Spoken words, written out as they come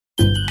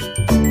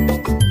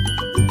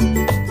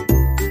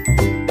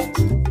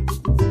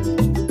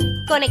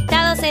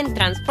Conectados en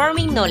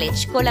Transforming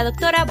Knowledge con la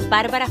doctora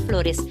Bárbara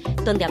Flores,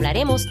 donde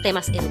hablaremos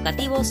temas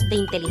educativos de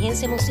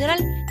inteligencia emocional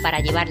para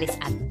llevarles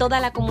a toda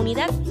la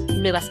comunidad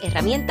nuevas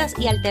herramientas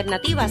y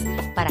alternativas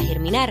para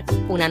germinar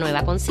una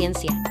nueva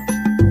conciencia.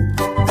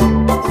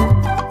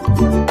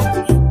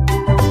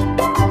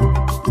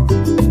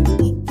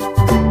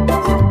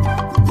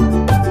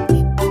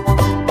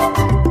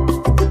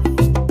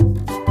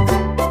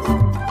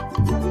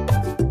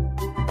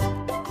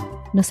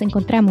 Nos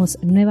encontramos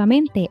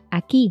nuevamente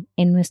aquí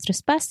en nuestro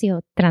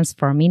espacio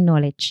Transforming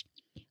Knowledge.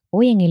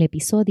 Hoy en el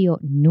episodio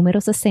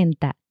número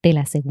 60 de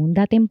la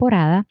segunda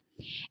temporada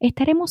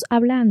estaremos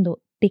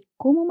hablando de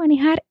cómo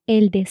manejar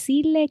el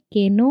decirle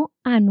que no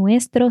a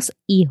nuestros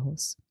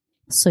hijos.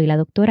 Soy la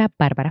doctora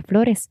Bárbara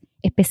Flores,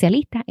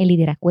 especialista en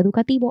liderazgo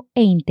educativo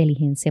e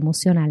inteligencia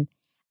emocional,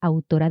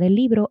 autora del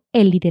libro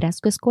El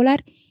liderazgo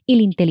escolar y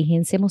la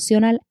inteligencia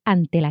emocional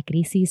ante la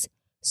crisis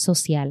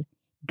social,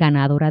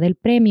 ganadora del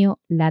premio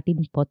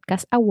Latin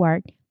Podcast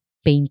Award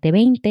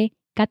 2020,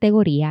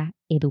 categoría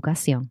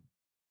Educación.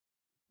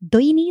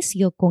 Doy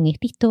inicio con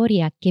esta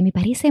historia que me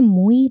parece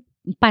muy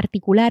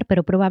particular,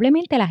 pero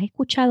probablemente la has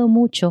escuchado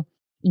mucho,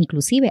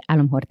 inclusive a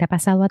lo mejor te ha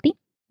pasado a ti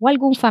o a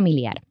algún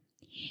familiar.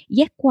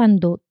 Y es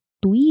cuando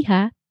tu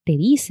hija te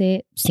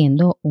dice,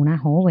 siendo una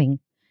joven,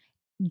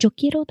 yo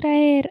quiero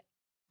traer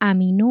a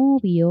mi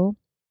novio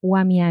o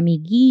a mi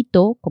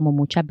amiguito, como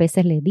muchas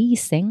veces le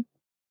dicen,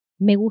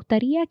 me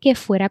gustaría que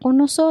fuera con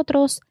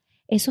nosotros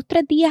esos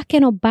 3 días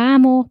que nos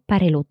vamos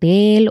para el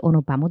hotel o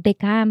nos vamos de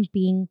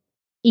camping.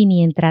 Y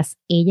mientras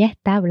ella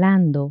está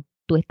hablando,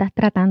 tú estás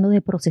tratando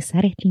de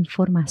procesar esta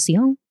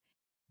información,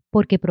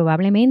 porque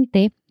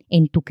probablemente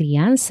en tu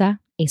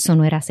crianza eso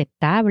no era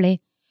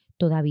aceptable,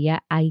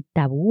 todavía hay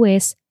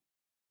tabúes,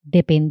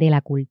 depende de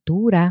la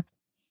cultura.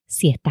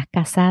 Si estás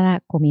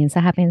casada,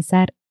 comienzas a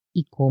pensar,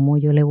 ¿y cómo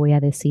yo le voy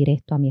a decir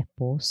esto a mi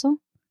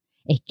esposo?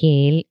 ¿Es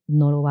que él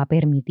no lo va a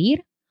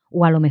permitir?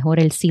 O a lo mejor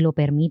él sí lo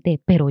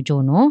permite, pero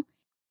yo no.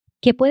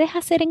 ¿Qué puedes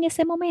hacer en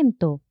ese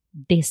momento?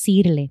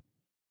 Decirle,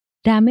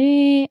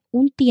 dame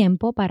un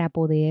tiempo para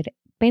poder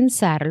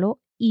pensarlo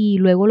y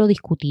luego lo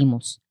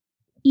discutimos.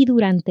 Y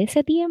durante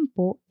ese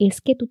tiempo es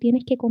que tú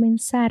tienes que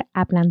comenzar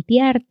a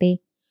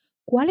plantearte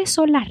cuáles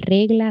son las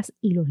reglas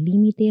y los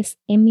límites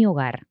en mi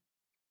hogar.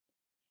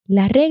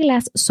 Las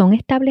reglas son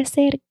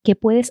establecer qué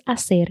puedes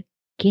hacer,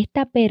 qué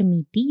está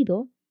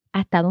permitido,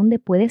 hasta dónde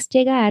puedes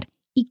llegar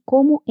y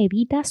cómo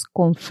evitas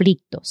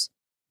conflictos.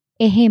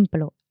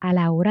 Ejemplo, a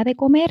la hora de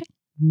comer,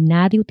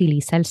 nadie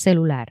utiliza el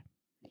celular.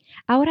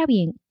 Ahora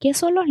bien, ¿qué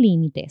son los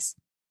límites?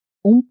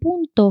 Un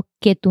punto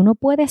que tú no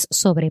puedes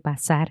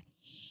sobrepasar.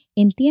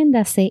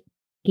 Entiéndase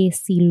que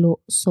si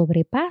lo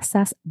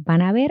sobrepasas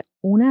van a haber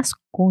unas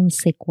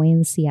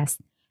consecuencias.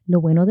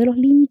 Lo bueno de los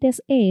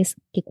límites es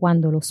que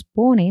cuando los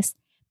pones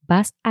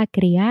vas a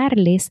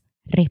crearles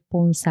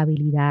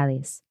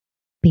responsabilidades.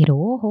 Pero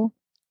ojo,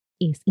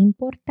 es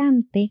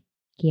importante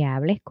que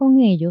hables con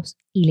ellos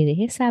y le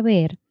dejes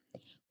saber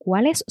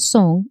cuáles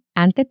son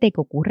antes de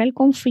que ocurra el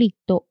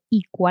conflicto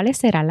y cuáles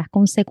serán las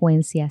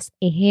consecuencias.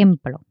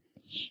 Ejemplo,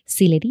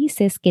 si le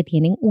dices que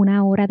tienen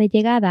una hora de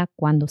llegada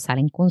cuando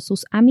salen con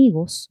sus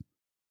amigos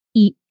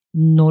y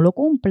no lo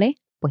cumple,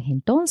 pues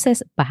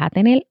entonces vas a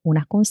tener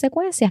unas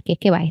consecuencias, que es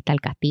que vas a estar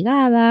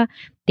castigada,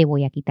 te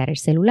voy a quitar el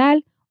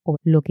celular o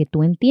lo que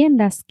tú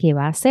entiendas que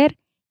va a ser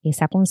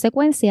esa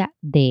consecuencia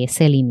de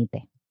ese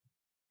límite.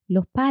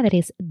 Los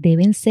padres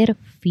deben ser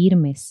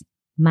firmes,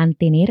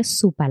 mantener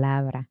su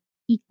palabra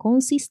y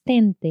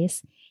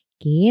consistentes,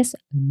 que es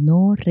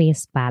no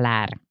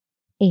resbalar.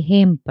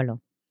 Ejemplo,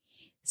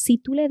 si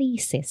tú le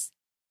dices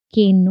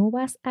que no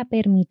vas a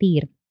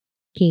permitir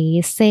que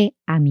ese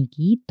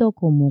amiguito,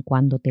 como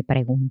cuando te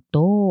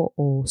preguntó,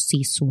 o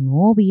si su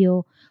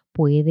novio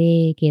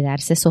puede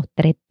quedarse esos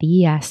 3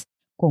 días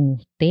con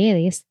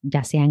ustedes,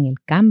 ya sea en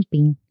el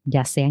camping,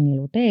 ya sea en el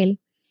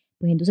hotel,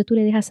 pues entonces tú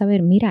le dejas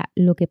saber, mira,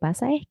 lo que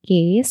pasa es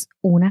que es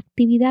una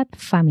actividad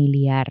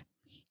familiar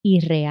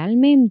y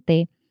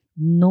realmente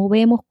no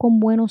vemos con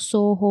buenos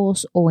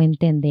ojos o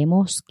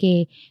entendemos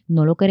que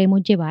no lo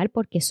queremos llevar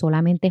porque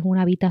solamente es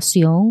una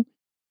habitación,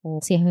 o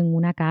si es en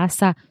una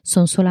casa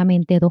son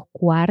solamente 2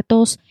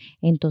 cuartos,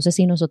 entonces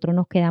si nosotros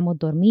nos quedamos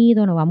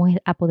dormidos no vamos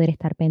a poder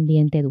estar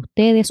pendientes de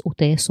ustedes,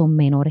 ustedes son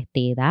menores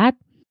de edad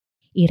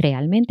y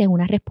realmente es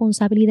una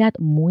responsabilidad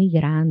muy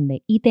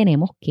grande y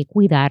tenemos que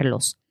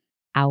cuidarlos.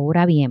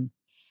 Ahora bien,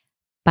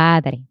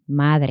 padre,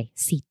 madre,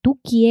 si tú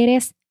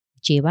quieres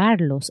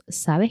llevarlos,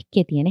 sabes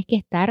que tienes que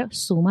estar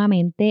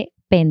sumamente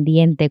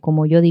pendiente,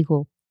 como yo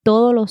digo,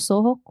 todos los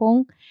ojos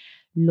con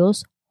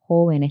los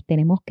jóvenes.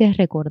 Tenemos que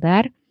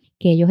recordar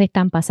que ellos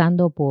están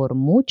pasando por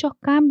muchos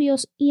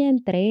cambios y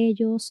entre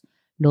ellos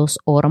los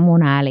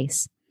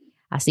hormonales.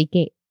 Así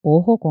que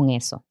ojo con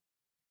eso.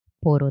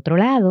 Por otro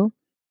lado,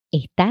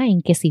 está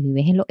en que si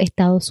vives en los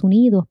Estados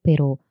Unidos,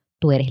 pero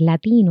tú eres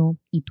latino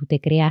y tú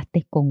te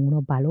creaste con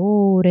unos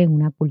valores,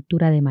 una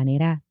cultura de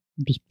manera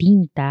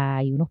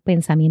distinta y unos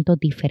pensamientos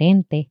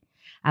diferentes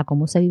a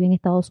cómo se vive en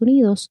Estados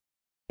Unidos,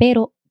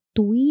 pero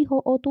tu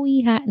hijo o tu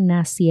hija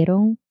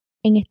nacieron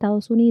En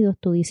Estados Unidos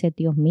tú dices,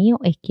 Dios mío,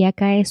 es que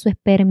acá eso es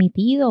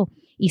permitido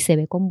y se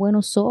ve con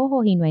buenos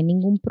ojos y no hay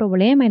ningún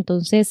problema.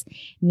 Entonces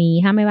mi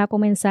hija me va a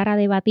comenzar a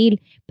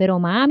debatir, pero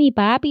mami,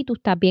 papi, tú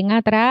estás bien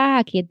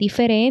atrás, aquí es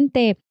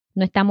diferente.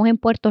 No estamos en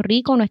Puerto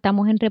Rico, no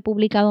estamos en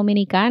República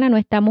Dominicana, no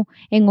estamos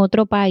en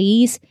otro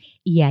país.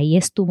 Y ahí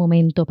es tu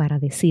momento para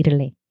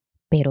decirle,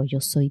 pero yo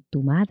soy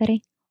tu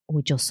madre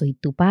o yo soy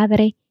tu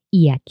padre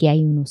y aquí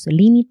hay unos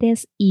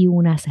límites y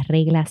unas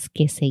reglas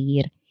que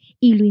seguir.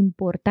 Y lo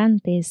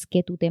importante es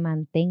que tú te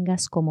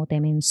mantengas, como te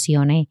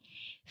mencioné,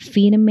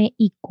 firme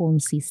y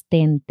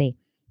consistente.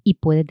 Y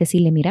puedes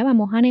decirle, mira,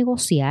 vamos a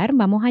negociar,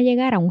 vamos a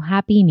llegar a un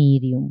happy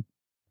medium.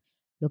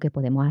 Lo que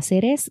podemos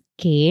hacer es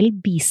que él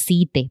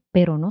visite,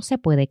 pero no se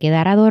puede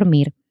quedar a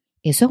dormir.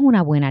 Eso es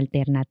una buena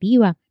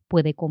alternativa.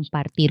 Puede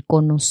compartir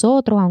con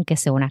nosotros, aunque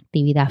sea una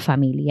actividad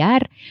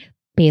familiar,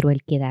 pero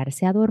el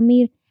quedarse a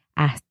dormir,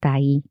 hasta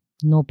ahí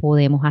no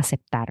podemos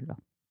aceptarlo.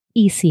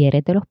 Y si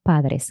eres de los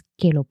padres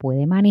que lo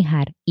puede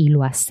manejar y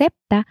lo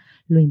acepta,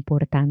 lo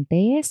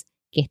importante es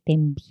que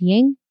estén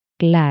bien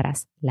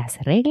claras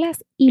las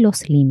reglas y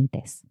los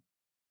límites.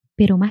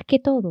 Pero más que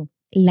todo,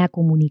 la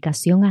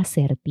comunicación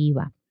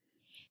asertiva.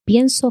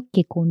 Pienso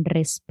que con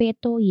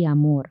respeto y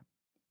amor,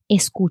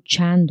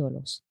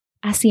 escuchándolos,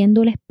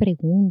 haciéndoles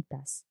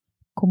preguntas,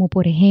 como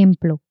por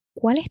ejemplo,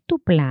 ¿cuál es tu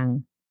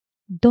plan?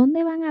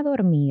 ¿Dónde van a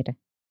dormir?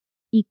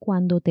 Y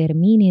cuando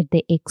termine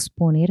de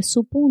exponer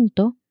su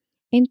punto,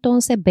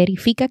 entonces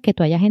verifica que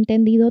tú hayas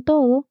entendido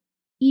todo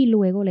y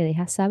luego le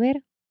dejas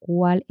saber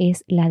cuál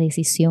es la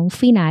decisión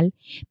final,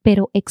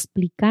 pero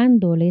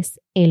explicándoles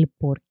el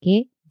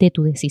porqué de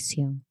tu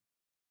decisión.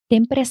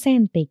 Ten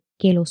presente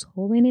que los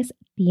jóvenes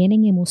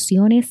tienen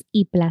emociones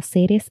y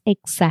placeres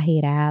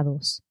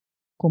exagerados.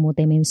 Como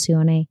te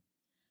mencioné,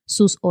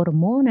 sus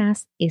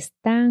hormonas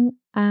están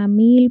a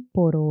 1000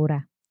 por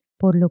hora,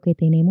 por lo que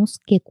tenemos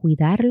que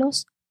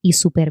cuidarlos y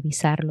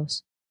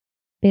supervisarlos.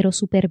 Pero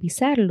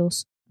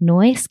supervisarlos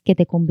no es que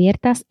te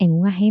conviertas en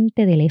un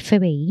agente del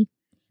FBI,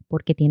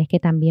 porque tienes que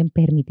también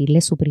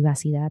permitirle su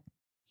privacidad.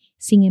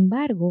 Sin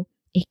embargo,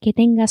 es que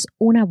tengas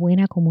una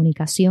buena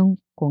comunicación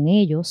con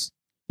ellos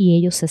y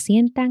ellos se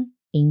sientan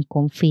en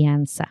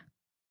confianza.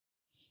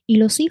 Y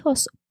los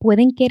hijos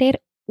pueden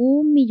querer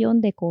 1,000,000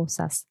 de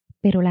cosas,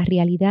 pero la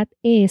realidad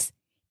es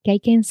que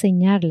hay que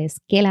enseñarles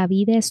que la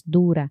vida es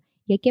dura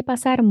y hay que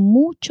pasar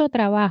mucho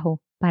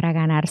trabajo para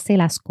ganarse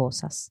las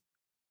cosas.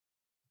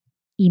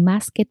 Y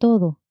más que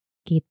todo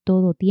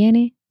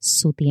tiene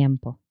su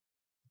tiempo.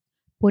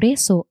 Por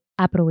eso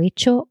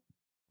aprovecho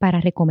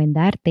para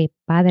recomendarte,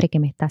 padre que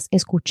me estás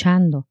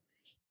escuchando,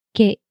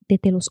 que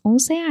desde los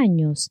 11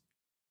 años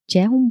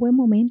ya es un buen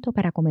momento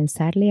para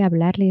comenzarle a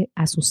hablarle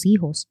a sus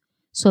hijos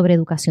sobre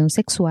educación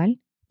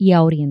sexual y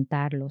a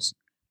orientarlos.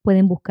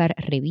 Pueden buscar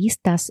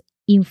revistas,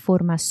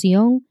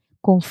 información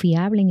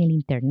confiable en el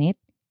Internet,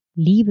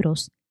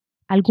 libros,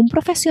 algún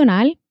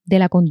profesional de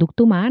la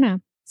conducta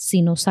humana,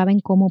 si no saben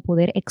cómo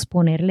poder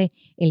exponerle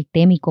el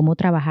tema y cómo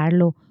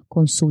trabajarlo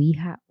con su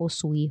hija o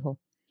su hijo.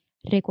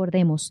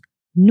 Recordemos,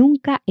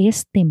 nunca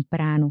es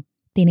temprano.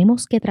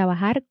 Tenemos que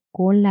trabajar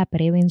con la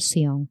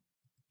prevención.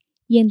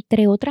 Y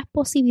entre otras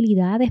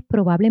posibilidades,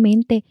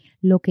 probablemente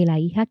lo que la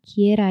hija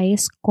quiera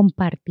es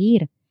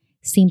compartir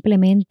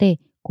simplemente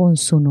con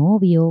su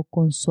novio,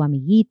 con su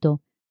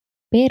amiguito.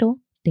 Pero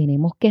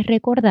tenemos que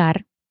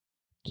recordar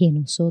que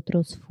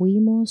nosotros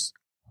fuimos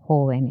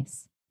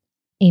jóvenes.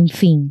 En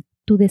fin,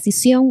 tu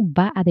decisión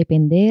va a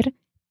depender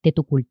de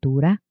tu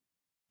cultura,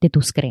 de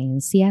tus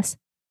creencias,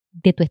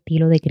 de tu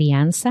estilo de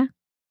crianza,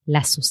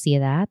 la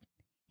sociedad,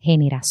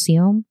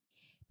 generación,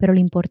 pero lo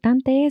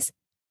importante es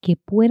que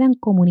puedan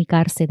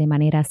comunicarse de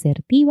manera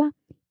asertiva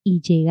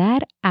y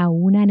llegar a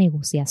una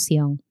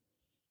negociación.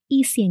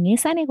 Y si en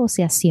esa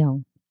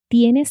negociación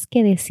tienes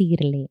que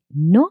decirle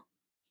no,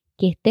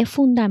 que esté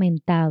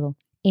fundamentado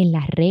en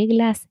las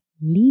reglas,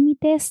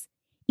 límites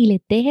y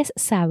le dejes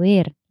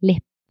saber, le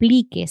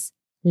expliques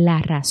la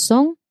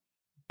razón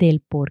del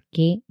por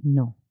qué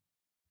no.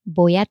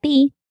 Voy a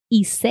ti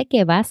y sé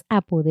que vas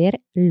a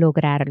poder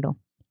lograrlo.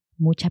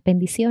 Muchas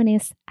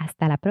bendiciones.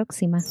 Hasta la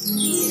próxima.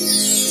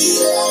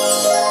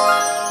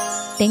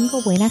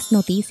 Tengo buenas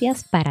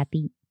noticias para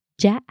ti.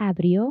 Ya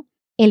abrió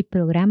el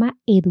programa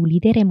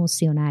EduLíder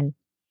Emocional.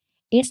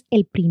 Es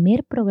el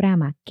primer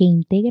programa que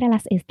integra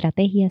las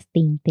estrategias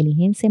de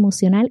inteligencia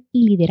emocional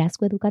y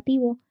liderazgo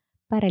educativo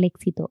para el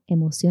éxito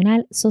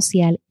emocional,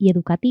 social y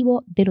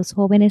educativo de los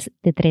jóvenes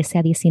de 13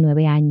 a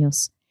 19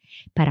 años.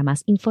 Para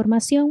más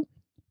información,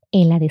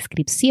 en la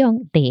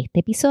descripción de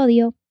este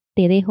episodio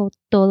te dejo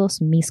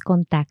todos mis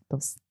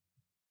contactos.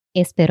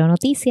 Espero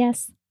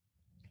noticias.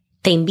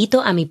 Te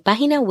invito a mi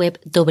página web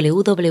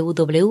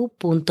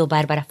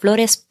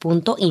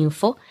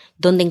www.barbaraflores.info,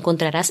 donde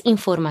encontrarás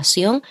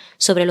información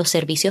sobre los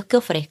servicios que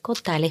ofrezco,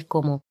 tales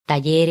como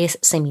talleres,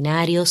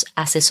 seminarios,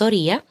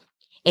 asesoría,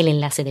 el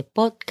enlace de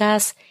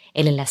podcast,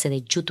 el enlace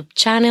de YouTube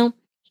channel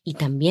y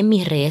también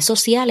mis redes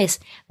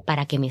sociales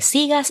para que me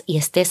sigas y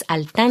estés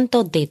al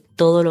tanto de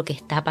todo lo que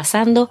está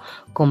pasando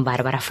con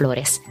Bárbara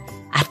Flores.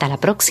 Hasta la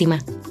próxima.